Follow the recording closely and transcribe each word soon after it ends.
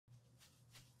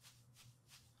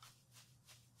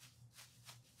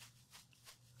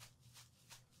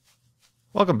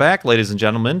Welcome back, ladies and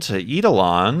gentlemen, to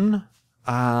Eidolon.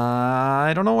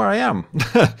 I don't know where I am.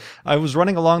 I was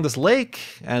running along this lake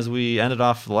as we ended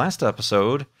off the last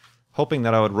episode, hoping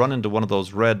that I would run into one of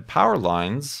those red power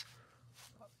lines,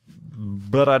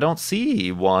 but I don't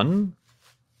see one.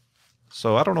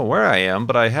 So I don't know where I am,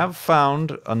 but I have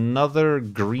found another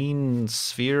green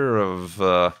sphere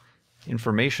of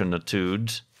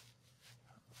informationitude.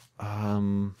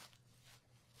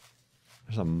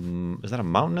 Is that a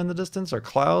mountain in the distance or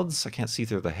clouds? I can't see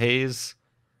through the haze.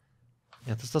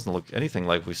 Yeah, this doesn't look anything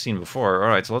like we've seen before.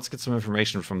 Alright, so let's get some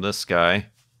information from this guy.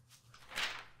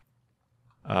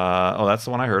 Oh, that's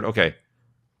the one I heard. Okay.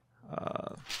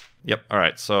 Yep,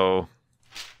 alright, so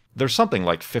there's something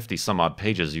like 50 some odd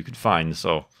pages you could find,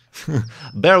 so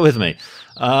bear with me.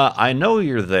 I know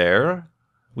you're there.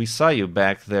 We saw you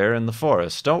back there in the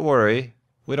forest. Don't worry,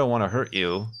 we don't want to hurt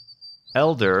you.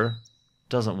 Elder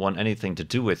doesn't want anything to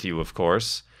do with you, of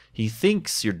course. He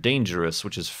thinks you're dangerous,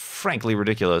 which is frankly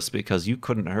ridiculous because you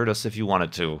couldn't hurt us if you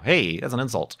wanted to. Hey, that's an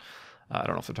insult. I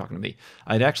don't know if they're talking to me.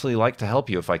 I'd actually like to help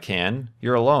you if I can.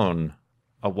 You're alone.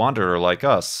 A wanderer like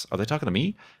us. Are they talking to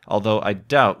me? Although I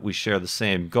doubt we share the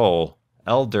same goal.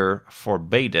 Elder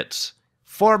forbade it.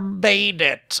 Forbade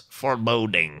it!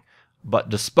 Foreboding. But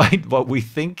despite what we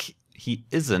think, he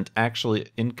isn't actually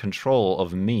in control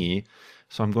of me.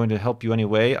 So I'm going to help you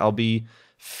anyway. He'll be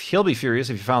furious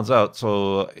if he finds out,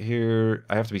 so here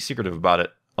I have to be secretive about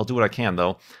it. I'll do what I can,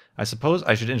 though. I suppose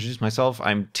I should introduce myself.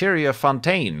 I'm Tyria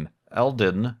Fontaine.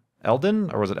 Eldon.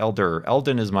 Eldon? Or was it Elder?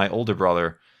 Eldon is my older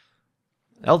brother.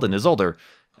 Eldon is older.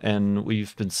 And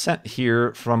we've been sent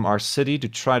here from our city to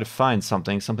try to find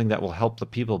something that will help the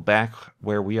people back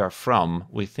where we are from.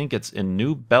 We think it's in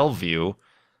New Bellevue.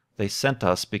 They sent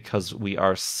us because we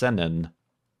are Senin.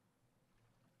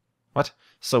 What?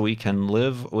 So we can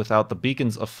live without the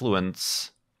beacon's affluence.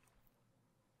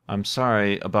 I'm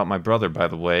sorry about my brother, by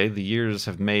the way. The years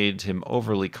have made him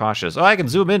overly cautious. Oh, I can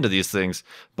zoom into these things,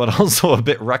 but also a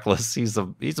bit reckless. He's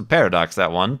a paradox,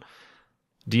 that one.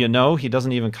 Do you know, he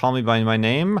doesn't even call me by my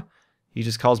name? He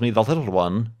just calls me the little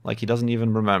one, like he doesn't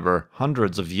even remember.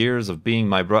 Hundreds of years of being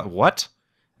my brother. What?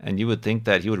 And you would think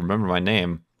that he would remember my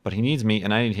name, but he needs me,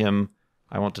 and I need him.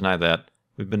 I won't deny that.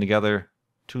 We've been together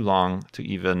too long to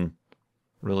even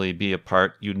really be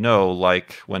apart. You know,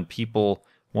 like when people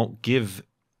won't give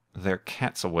their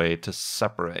cats away to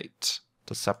separate.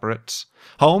 To separate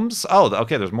homes? Oh,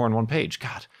 okay, there's more than one page.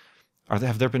 God.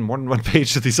 Have there been more than one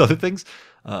page to these other things?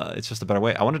 It's just a better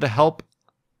way. I wanted to help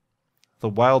the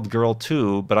wild girl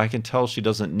too, but I can tell she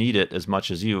doesn't need it as much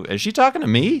as you. Is she talking to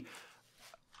me?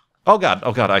 Oh god,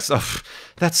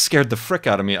 that scared the frick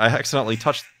out of me. I accidentally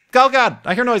touched... Oh god,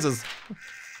 I hear noises.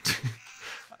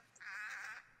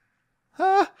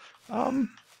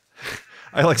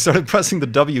 I started pressing the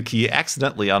W key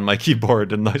accidentally on my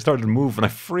keyboard and I started to move and I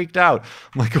freaked out.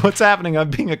 I'm like, what's happening? I'm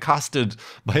being accosted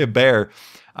by a bear.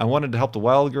 I wanted to help the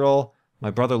wild girl. My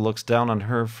brother looks down on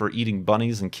her for eating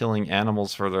bunnies and killing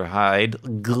animals for their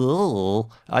hide.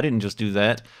 Ghoul. I didn't just do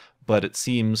that, but it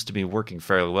seems to be working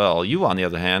fairly well. You, on the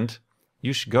other hand,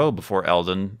 you should go before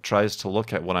Eldon tries to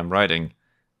look at what I'm writing.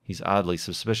 He's oddly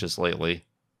suspicious lately.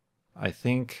 I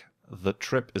think the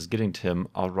trip is getting to him.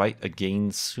 I'll write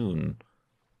again soon.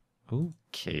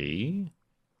 Okay.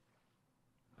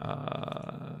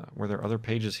 Were there other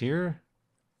pages here?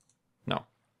 No.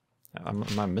 Am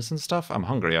I missing stuff? I'm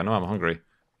hungry. I know I'm hungry.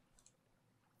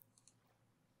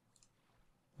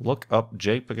 Look up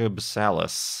Jacob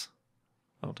Salas.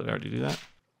 Oh, did I already do that?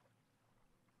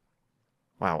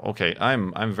 Wow. Okay.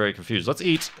 I'm very confused. Let's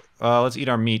eat. Let's eat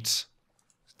our meat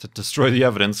to destroy the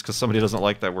evidence because somebody doesn't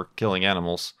like that we're killing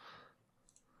animals.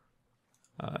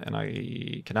 And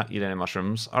I cannot eat any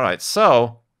mushrooms. All right.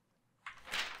 So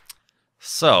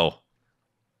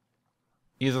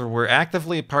either we're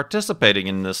actively participating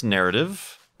in this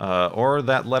narrative, or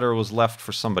that letter was left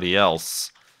for somebody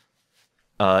else.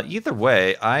 Either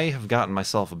way, I have gotten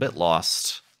myself a bit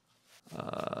lost.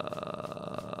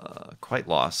 Quite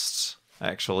lost,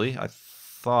 actually. I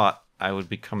thought I would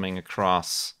be coming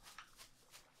across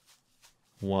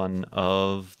one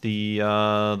of the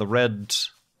red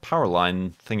power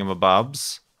line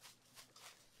thingamabobs,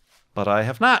 but I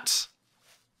have not.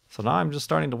 So now I'm just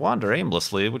starting to wander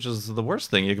aimlessly, which is the worst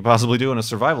thing you could possibly do in a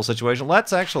survival situation.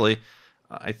 Let's actually...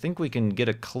 I think we can get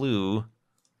a clue.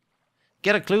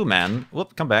 Get a clue, man.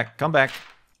 Whoop, come back, come back.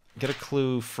 Get a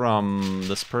clue from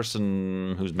this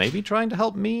person who's maybe trying to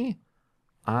help me?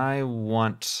 I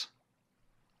want...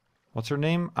 What's her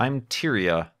name? I'm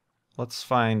Tyria. Let's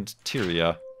find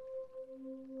Tyria.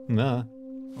 Nah.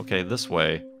 Okay, this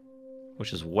way.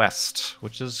 Which is west,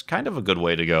 which is kind of a good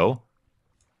way to go.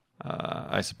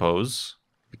 I suppose.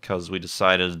 because we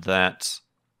decided that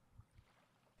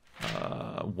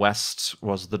west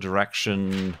was the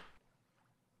direction.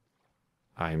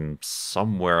 I'm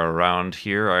somewhere around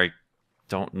here. I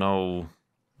don't know.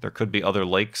 There could be other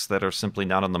lakes that are simply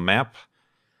not on the map.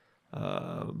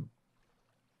 But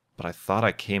I thought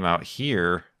I came out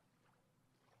here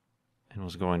and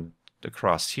was going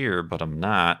across here, but I'm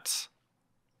not.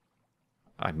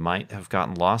 I might have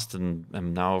gotten lost and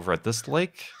am now over at this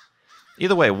lake.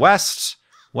 Either way, west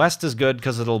is good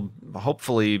because it'll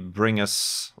hopefully bring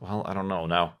us, well, I don't know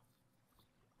now.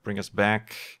 Bring us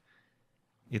back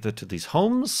either to these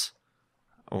homes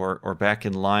or back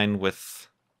in line with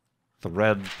the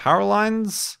red power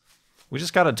lines. We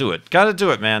just gotta do it. Gotta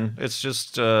do it, man. It's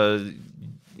just,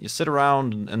 you sit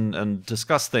around and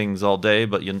discuss things all day,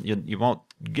 but you won't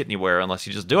get anywhere unless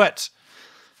you just do it.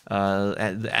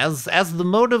 As the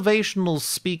motivational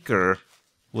speaker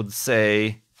would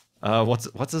say,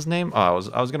 what's his name? Oh,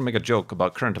 I was gonna make a joke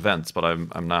about current events, but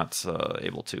I'm not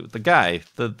able to. The guy,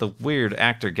 the weird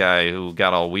actor guy who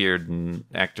got all weird and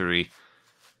actory.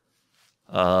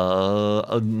 I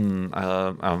don't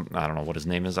know what his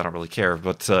name is. I don't really care,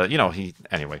 but you know,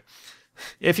 anyway.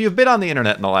 If you've been on the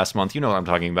internet in the last month, you know what I'm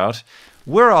talking about.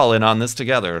 We're all in on this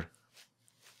together.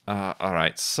 All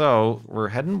right, so we're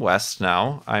heading west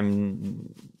now.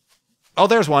 Oh,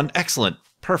 there's one. Excellent.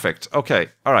 Perfect. Okay.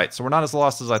 All right, so we're not as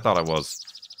lost as I thought I was.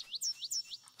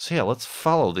 So yeah, let's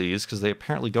follow these, because they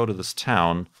apparently go to this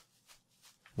town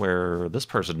where this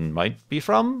person might be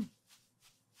from.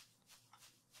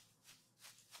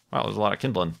 Wow, there's a lot of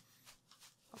kindling.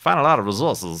 Find a lot of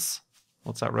resources.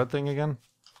 What's that red thing again?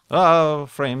 Oh,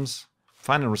 frames.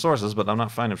 Finding resources, but I'm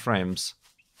not finding frames.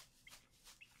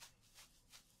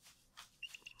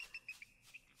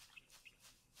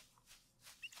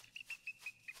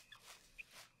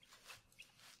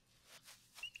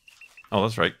 Oh,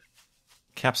 that's right.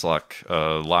 Caps lock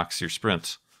locks your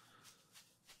sprint.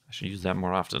 I should use that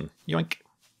more often. Yoink.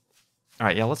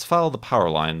 Alright, yeah, let's follow the power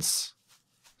lines.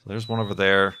 So there's one over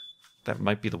there. That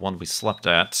might be the one we slept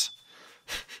at.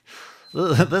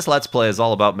 This Let's Play is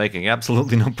all about making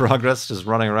absolutely no progress, just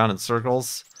running around in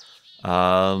circles.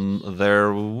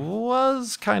 There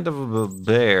was kind of a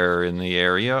bear in the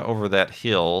area over that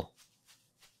hill.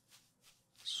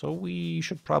 So we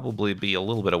should probably be a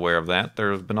little bit aware of that.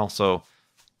 There have been also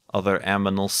other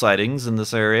aminal sightings in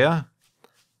this area.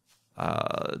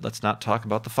 Let's not talk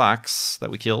about the fox that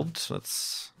we killed.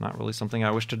 That's not really something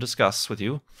I wish to discuss with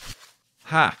you.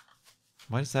 Ha!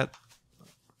 Why is that?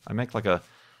 I make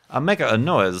a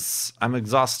noise. I'm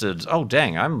exhausted. Oh,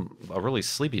 dang, I'm a really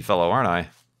sleepy fellow, aren't I?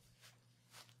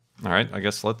 Alright, I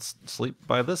guess let's sleep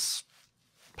by this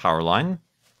power line.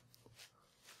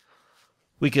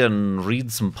 We can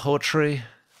read some poetry,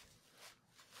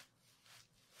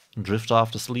 drift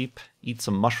off to sleep, eat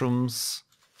some mushrooms,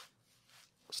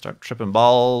 start tripping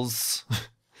balls.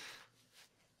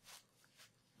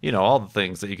 You know, all the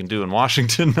things that you can do in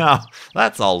Washington now.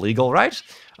 That's all legal, right?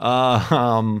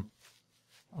 Although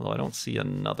I don't see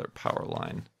another power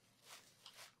line.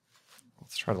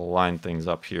 Let's try to line things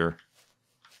up here.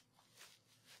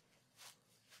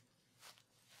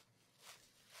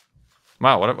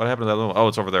 Wow, what happened to that little... Oh,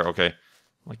 it's over there, okay.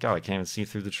 My God, I can't even see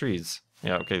through the trees.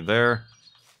 Yeah, okay, there.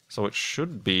 So it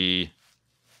should be...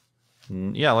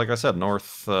 Yeah, like I said,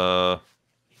 northwest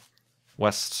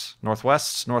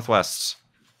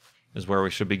is where we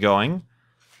should be going.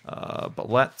 But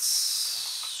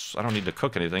let's... I don't need to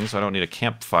cook anything, so I don't need a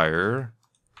campfire.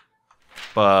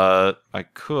 But I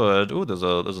could... Ooh, there's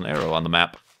an arrow on the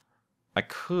map. I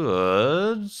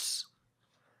could...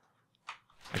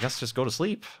 I guess just go to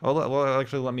sleep. Oh, well,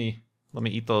 actually, let me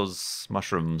eat those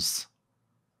mushrooms.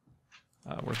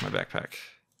 Where's my backpack?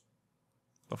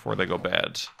 Before they go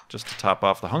bad, just to top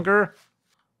off the hunger.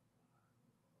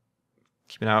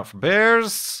 Keep an eye out for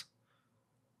bears.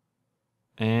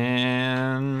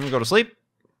 And go to sleep.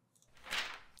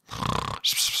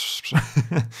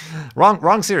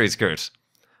 Wrong series, Kurt.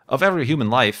 Of every human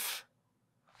life,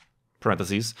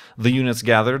 parentheses, the units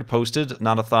gathered, posted,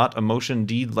 not a thought, emotion,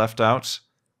 deed left out,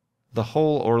 the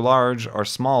whole or large are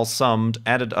small summed,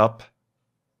 added up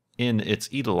in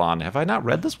its Eidolon. Have I not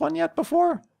read this one yet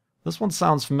before? This one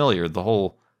sounds familiar. The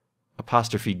whole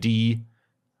apostrophe D,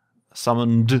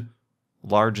 summoned,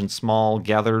 large and small,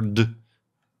 gathered.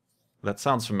 That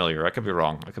sounds familiar. I could be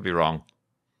wrong. I could be wrong.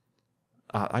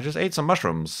 I just ate some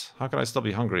mushrooms. How could I still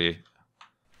be hungry?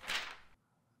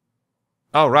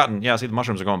 Oh, rotten. Yeah, see, the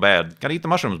mushrooms are going bad. Gotta eat the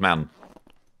mushrooms, man.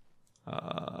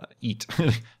 Eat.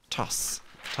 Toss.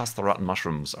 Toss the rotten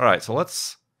mushrooms. Alright, so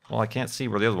let's... Well, I can't see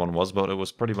where the other one was, but it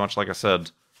was pretty much, like I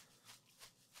said,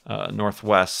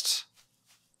 northwest.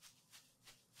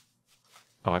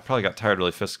 Oh, I probably got tired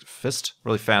really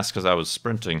really fast because I was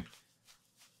sprinting.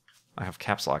 I have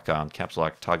caps lock on. Caps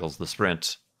lock toggles the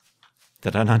sprint.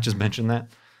 Did I not just mention that?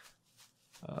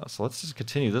 So let's just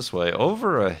continue this way.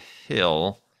 Over a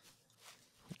hill,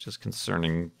 which is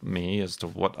concerning me as to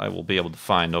what I will be able to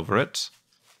find over it.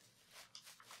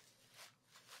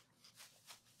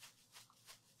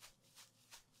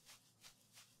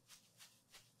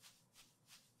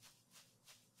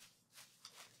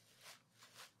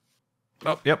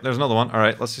 Oh, yep, there's another one. All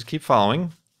right, let's just keep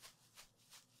following.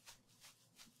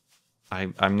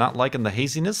 I'm not liking the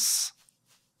haziness.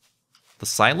 The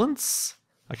silence.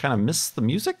 I kind of miss the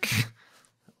music.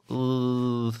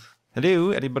 Hello,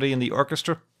 anybody in the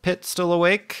orchestra pit still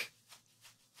awake?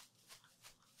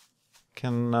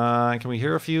 Can we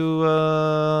hear a few,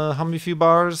 hum a few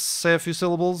bars, say a few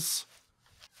syllables?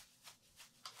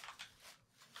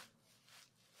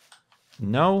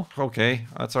 No? Okay,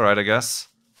 that's alright, I guess.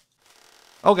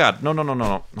 Oh god, no.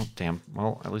 Oh, damn.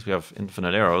 Well, at least we have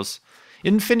infinite arrows.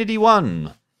 Infinity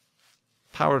 1!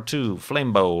 Power 2,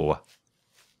 flame bow.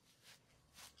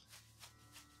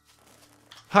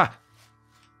 Ha!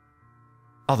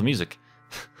 Oh, the music.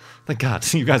 Thank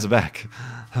god, you guys are back.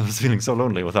 I was feeling so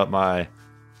lonely without my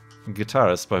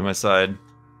guitarist by my side.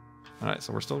 Alright,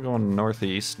 so we're still going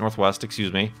northwest,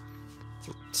 excuse me.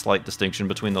 Slight distinction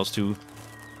between those two.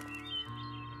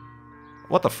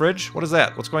 What the fridge? What is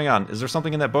that? What's going on? Is there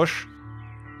something in that bush?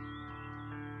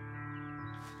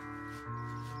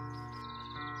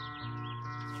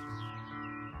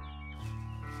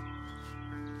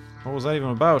 What was that even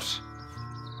about?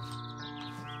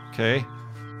 Okay.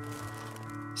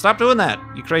 Stop doing that,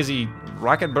 you crazy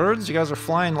rocket birds. You guys are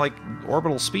flying like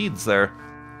orbital speeds there.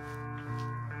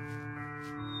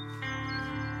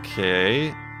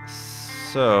 Okay.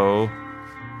 So,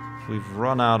 we've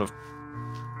run out of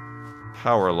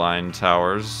power line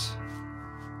towers.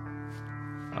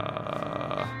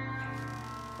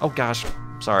 Oh gosh,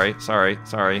 sorry.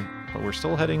 But we're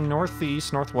still heading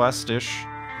northeast, northwest-ish.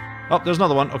 Oh, there's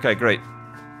another one. Okay, great.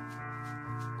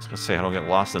 I was gonna say I don't get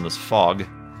lost in this fog.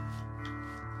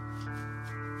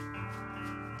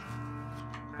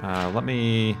 Let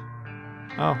me...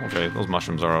 Oh, okay, those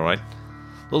mushrooms are alright.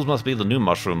 Those must be the new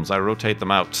mushrooms. I rotate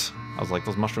them out. I was like,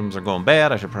 those mushrooms are going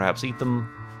bad. I should perhaps eat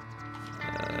them.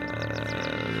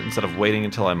 Instead of waiting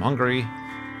until I'm hungry.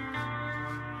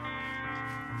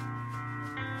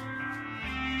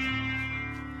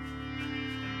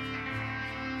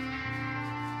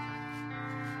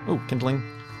 Oh, kindling.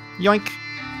 Yoink!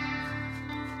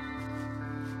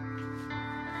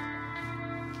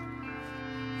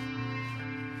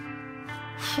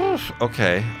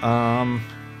 Okay,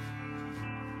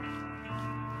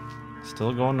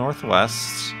 still going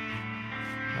northwest.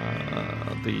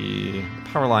 The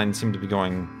power lines seem to be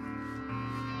going...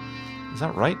 Is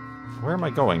that right? Where am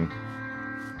I going?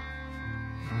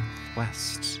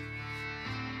 Northwest.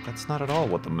 That's not at all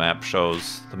what the map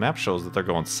shows. The map shows that they're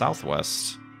going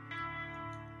southwest.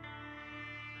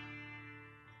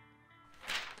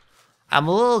 I'm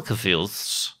a little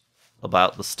confused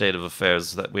about the state of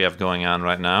affairs that we have going on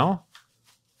right now.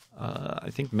 I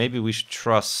think maybe we should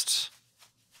trust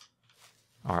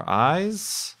our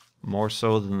eyes more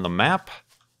so than the map.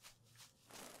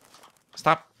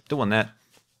 Stop doing that.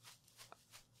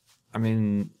 I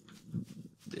mean,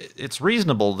 it's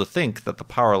reasonable to think that the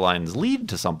power lines lead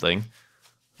to something.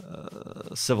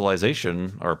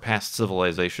 Civilization, or past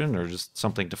civilization, or just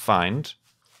something to find.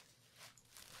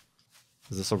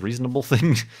 Is this a reasonable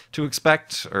thing to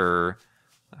expect, or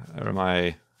am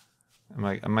I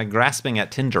grasping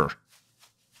at tinder?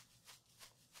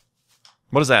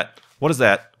 What is that? What is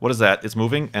that? What is that? It's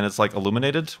moving and it's like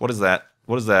illuminated. What is that?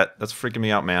 What is that? That's freaking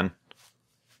me out, man.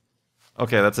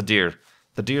 Okay, that's a deer.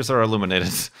 The deers are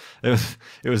illuminated. It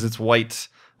was its white,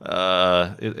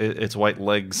 its white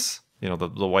legs. You know,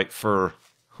 the white fur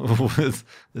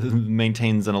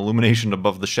maintains an illumination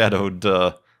above the shadowed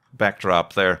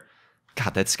backdrop there.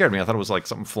 God, that scared me. I thought it was like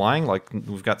something flying. Like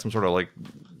we've got some sort of like,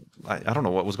 I don't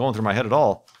know what was going through my head at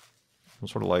all. Some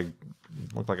sort of like,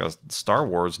 looked like a Star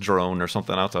Wars drone or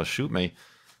something out to shoot me.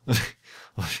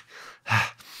 All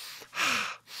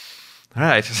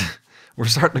right, we're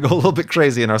starting to go a little bit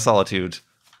crazy in our solitude.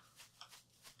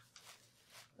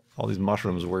 All these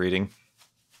mushrooms we're eating.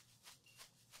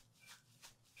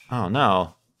 Oh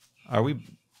no, are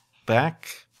we back?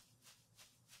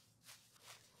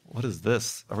 What is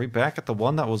this? Are we back at the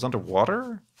one that was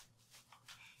underwater?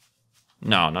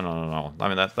 No. I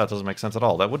mean, that doesn't make sense at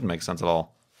all. That wouldn't make sense at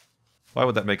all. Why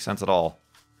would that make sense at all?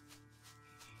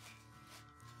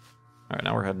 All right,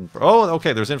 now we're heading... Oh,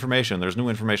 okay, there's information. There's new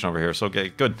information over here. So, okay,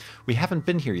 good. We haven't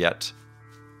been here yet.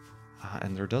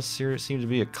 And there does seem to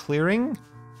be a clearing.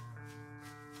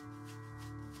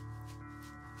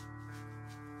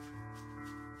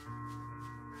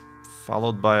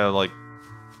 Followed by a, like,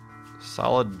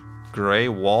 solid gray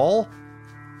wall?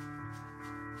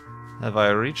 Have I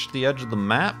reached the edge of the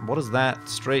map? What is that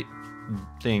straight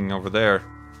thing over there?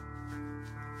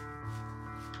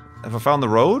 Have I found the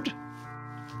road?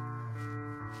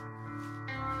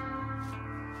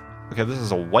 Okay, this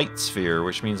is a white sphere,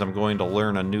 which means I'm going to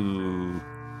learn a new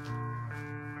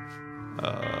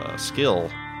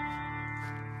skill.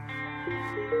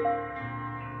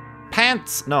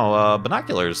 Pants! No,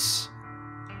 binoculars.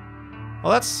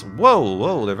 Well, that's... Whoa,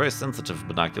 whoa, they're very sensitive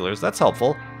binoculars. That's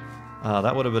helpful.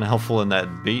 That would have been helpful in that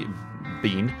the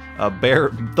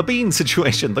bean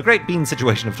situation. The great bean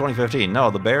situation of 2015. No,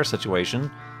 the bear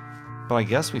situation. But I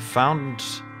guess we found...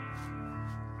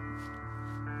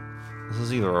 This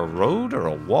is either a road or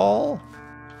a wall?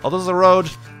 Oh, this is a road.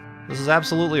 This is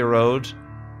absolutely a road.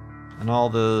 And all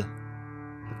the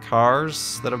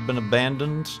cars that have been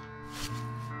abandoned.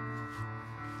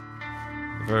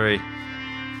 Very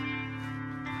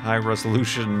high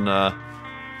resolution,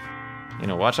 you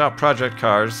know, watch out, project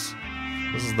cars.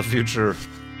 This is the future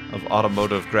of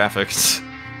automotive graphics.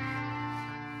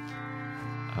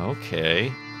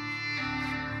 Okay.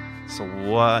 So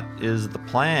what is the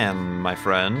plan, my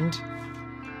friend?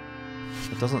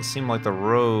 It doesn't seem like the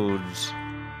roads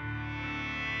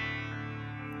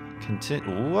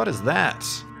continue. What is that?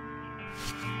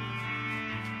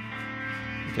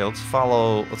 Okay, let's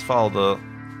follow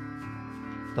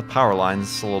the power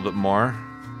lines a little bit more.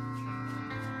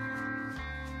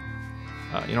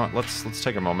 You know what? Let's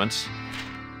take a moment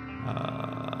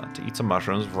to eat some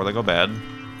mushrooms before they go bad.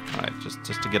 All right, just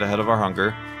to get ahead of our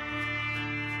hunger.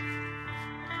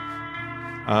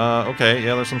 Okay,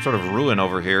 yeah, there's some sort of ruin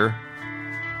over here.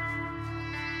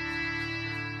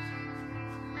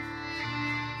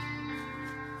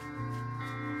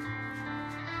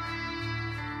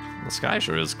 The sky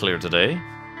sure is clear today,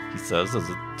 he says, as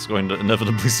it's going to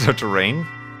inevitably start to rain.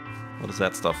 What is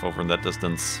that stuff over in that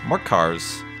distance? More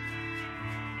cars.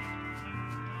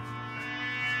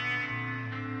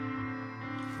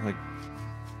 Like,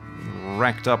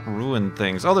 racked up ruined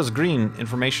things. Oh, there's green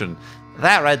information.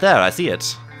 That right there, I see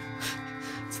it.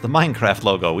 It's the Minecraft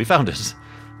logo. We found it.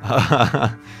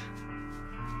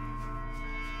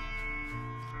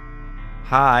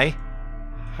 Hi.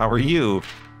 How are you?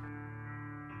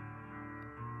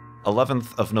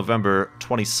 11th of November,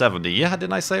 2070. Yeah,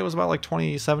 didn't I say it was about like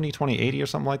 2070, 2080 or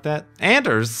something like that?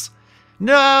 Anders!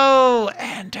 No!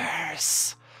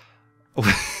 Anders!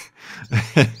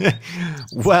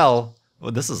 Well,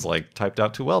 this is like typed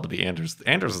out too well to be Anders.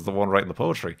 Anders is the one writing the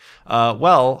poetry.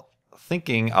 Well,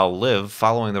 thinking I'll live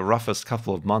following the roughest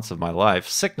couple of months of my life,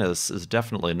 sickness is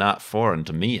definitely not foreign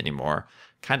to me anymore.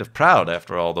 Kind of proud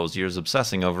after all those years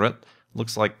obsessing over it.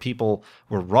 Looks like people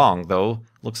were wrong, though.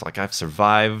 Looks like I've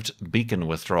survived beacon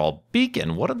withdrawal.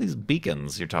 Beacon? What are these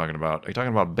beacons you're talking about? Are you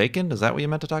talking about bacon? Is that what you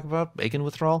meant to talk about? Bacon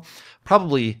withdrawal?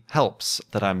 Probably helps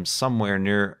that I'm somewhere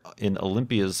near in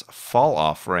Olympia's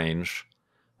fall-off range.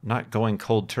 Not going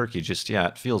cold turkey just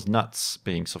yet. Feels nuts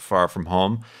being so far from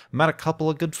home. Met a couple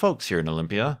of good folks here in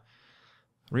Olympia.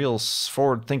 Real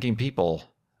forward-thinking people.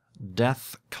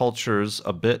 Death culture's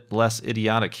a bit less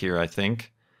idiotic here, I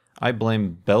think. I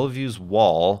blame Bellevue's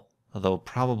wall, though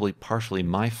probably partially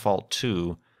my fault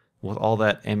too, with all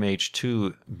that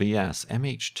MH2 BS.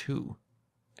 MH2?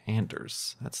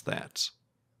 Anders. That's that.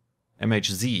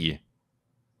 MHZ.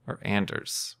 Or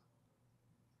Anders.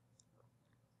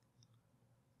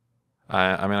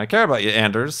 I mean, I care about you,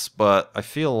 Anders, but I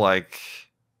feel like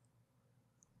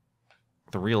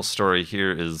the real story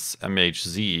here is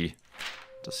MHZ,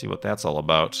 to see what that's all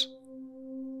about.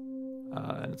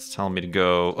 And it's telling me to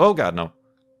go... Oh, God, no.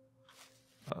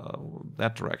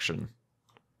 That direction.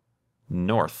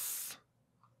 North.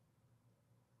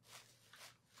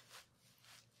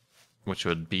 Which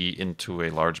would be into a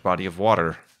large body of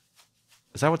water.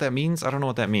 Is that what that means? I don't know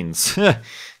what that means.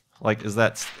 Like, is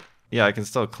that... Yeah, I can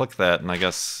still click that, and I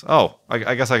guess... Oh,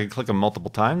 I guess I can click them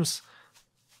multiple times.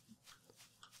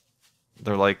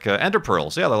 They're like ender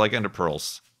pearls. Yeah, they're like ender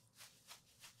pearls.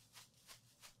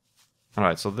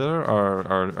 Alright, so there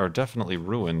are definitely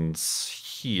ruins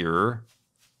here.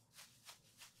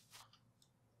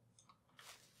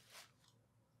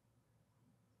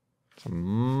 There's a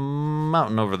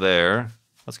mountain over there.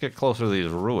 Let's get closer to these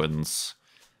ruins.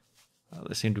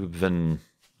 They seem to have been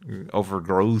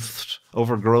overgrowthed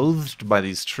by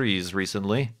these trees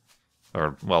recently.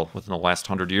 Or, well, within the last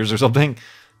 100 years or something.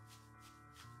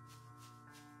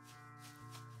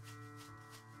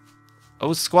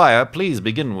 Oh, Squire, please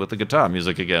begin with the guitar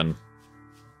music again.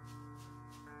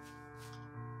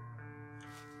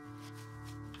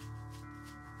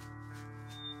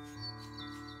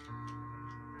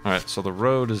 Alright, so the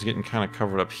road is getting kind of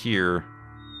covered up here.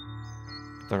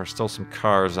 There are still some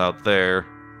cars out there.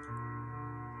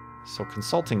 So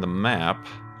consulting the map...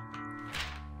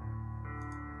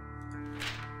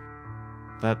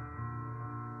 That...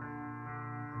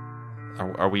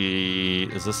 Are we...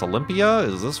 Is this Olympia?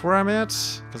 Is this where I'm at?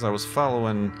 Because I was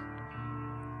following...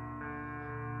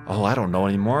 Oh, I don't know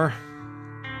anymore.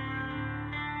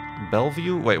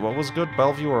 Bellevue? Wait, what was good?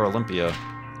 Bellevue or Olympia?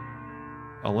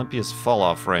 Olympia's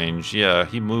fall-off range. Yeah,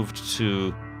 he moved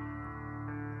to...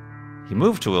 He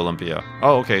moved to Olympia.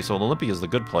 Oh, okay, so Olympia is the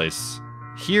good place.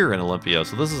 Here in Olympia.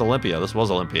 So this is Olympia. This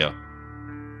was Olympia.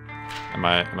 Am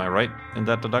I right in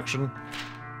that deduction?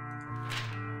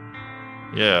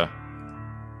 Yeah.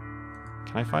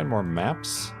 Can I find more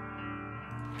maps?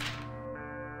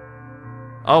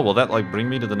 Oh, will that, like, bring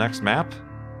me to the next map?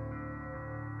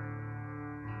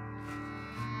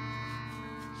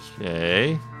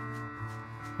 Okay.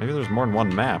 Maybe there's more than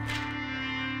one map.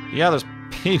 Yeah, there's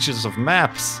pages of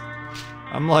maps.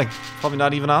 I'm, like, probably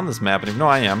not even on this map. No,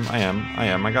 I am.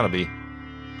 I gotta be.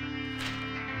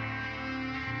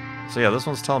 So yeah, this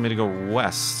one's telling me to go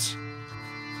west.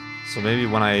 So maybe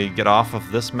when I get off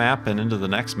of this map and into the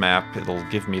next map, it'll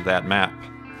give me that map.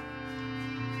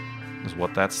 Is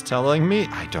what that's telling me?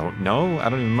 I don't know. I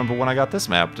don't even remember when I got this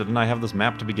map. Didn't I have this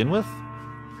map to begin with?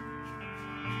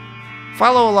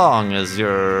 Follow along as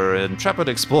your intrepid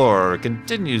explorer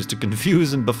continues to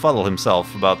confuse and befuddle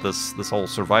himself about this whole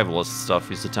survivalist stuff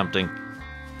he's attempting.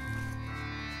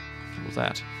 What was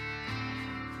that?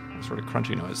 That sort of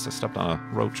crunchy noise. I stepped on a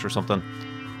roach or something.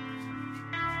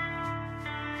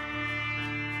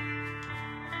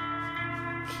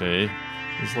 Okay.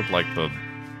 These look like the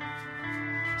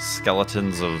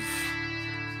skeletons of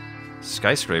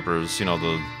skyscrapers, you know,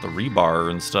 the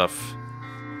rebar and stuff.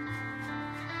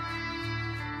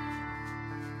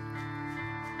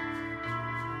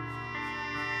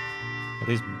 Are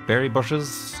these berry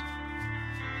bushes?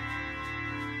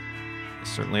 They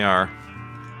certainly are.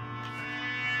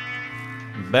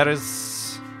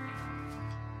 Berries.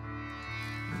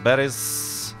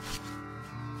 Berries.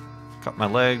 Cut my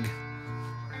leg.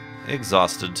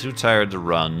 Exhausted, too tired to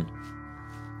run.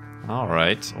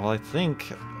 Alright, well I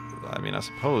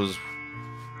suppose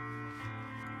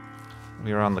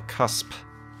we are on the cusp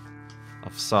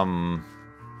of some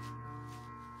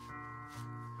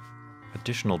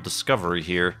additional discovery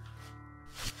here.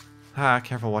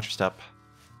 Careful, watch your step.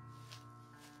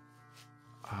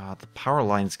 The power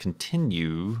lines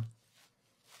continue.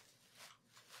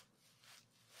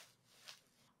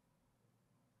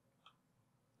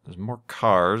 There's more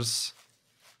cars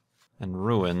and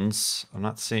ruins. I'm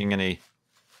not seeing any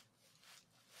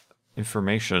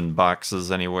information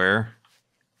boxes anywhere.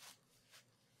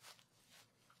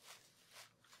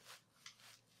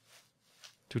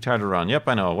 Too tired to run. Yep,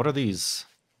 I know. What are these?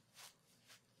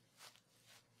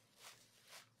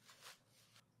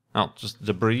 Oh, just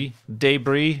debris?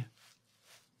 Debris?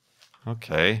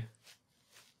 Okay.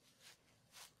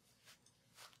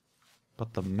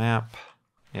 But the map...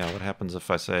 Yeah, what happens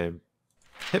if I say...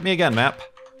 Hit me again, map!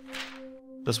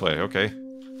 This way, okay.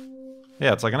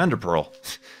 Yeah, it's like an ender pearl.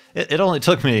 It only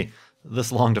took me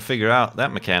this long to figure out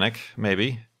that mechanic,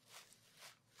 maybe.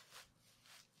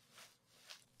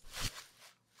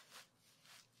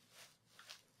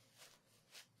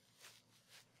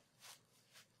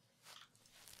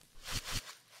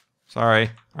 Sorry.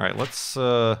 Alright, let's,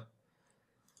 Oh,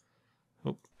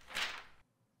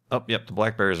 yep, the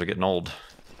blackberries are getting old.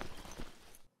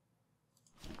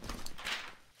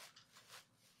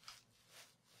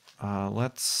 I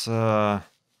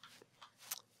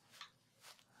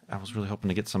was really hoping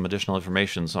to get some additional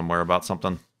information somewhere about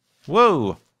something.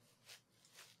 Whoa!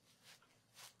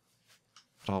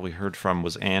 But all we heard from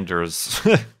was Anders.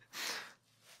 So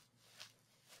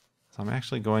I'm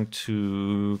actually going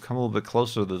to come a little bit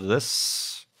closer to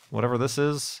this, whatever this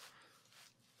is.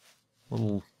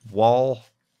 Little wall.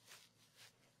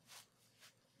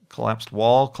 Collapsed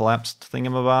wall, collapsed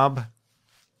thingamabob.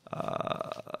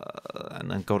 And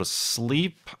then go to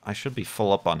sleep. I should be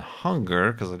full up on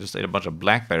hunger because I just ate a bunch of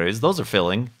blackberries. Those are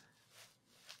filling.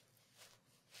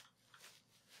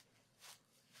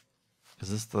 Is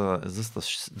this the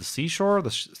seashore? The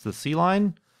sea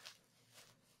line?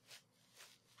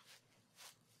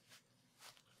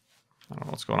 I don't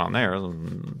know what's going on there.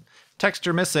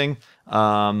 Texture missing.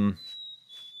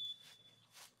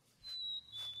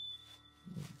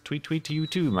 Tweet to you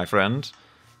too, my friend.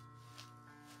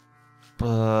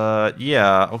 But,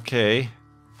 yeah, okay.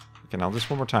 Okay, now this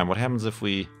one more time. What happens if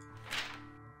we...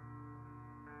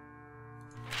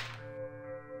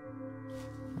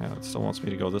 Yeah, it still wants me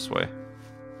to go this way.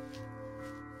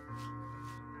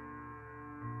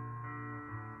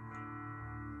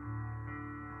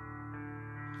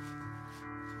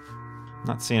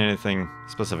 Not seeing anything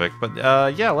specific, but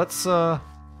yeah, let's I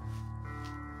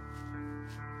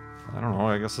don't know,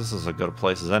 I guess this is as good a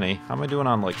place as any. How am I doing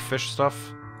on, like, fish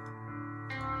stuff?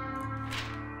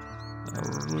 A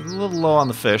little low on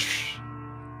the fish.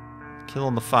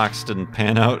 Killing the fox didn't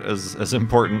pan out as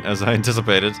important as I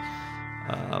anticipated.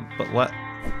 But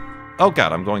oh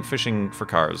god, I'm going fishing for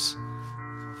cars.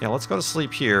 Yeah, let's go to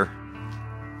sleep here.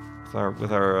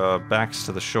 With our backs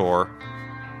to the shore.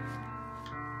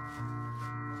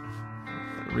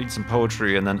 Read some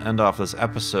poetry and then end off this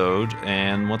episode.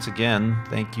 And once again,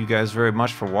 thank you guys very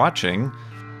much for watching.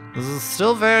 This is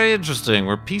still very interesting.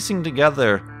 We're piecing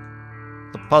together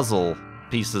the puzzle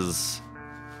pieces,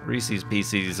 Reese's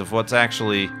Pieces, of what's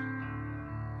actually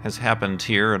has happened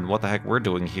here and what the heck we're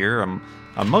doing here. I'm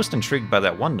most intrigued by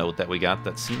that one note that we got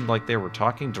that seemed like they were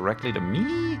talking directly to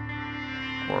me.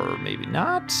 Or maybe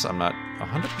not. I'm not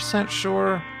 100%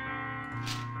 sure.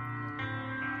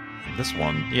 This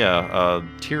one, yeah,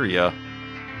 Tyria.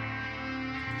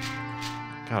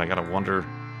 God, I gotta wonder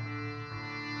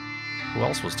who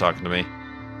else was talking to me.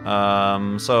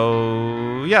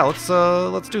 So yeah,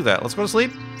 let's do that. Let's go to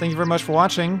sleep. Thank you very much for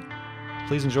watching.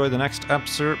 Please enjoy the next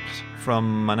excerpt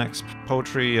from my next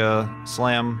poetry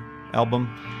slam album,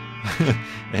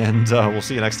 and we'll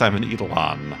see you next time in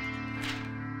Eidolon.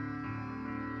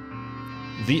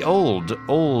 The old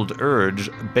urge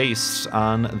based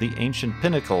on the ancient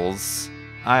pinnacles,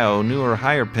 newer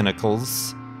higher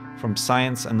pinnacles, from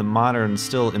science and the modern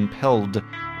still impelled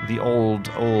the old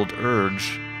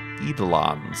urge,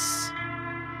 Eidolons.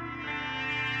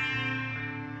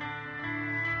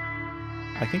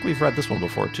 I think we've read this one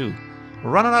before, too.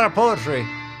 We're running out of poetry.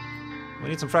 We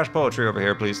need some fresh poetry over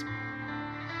here, please.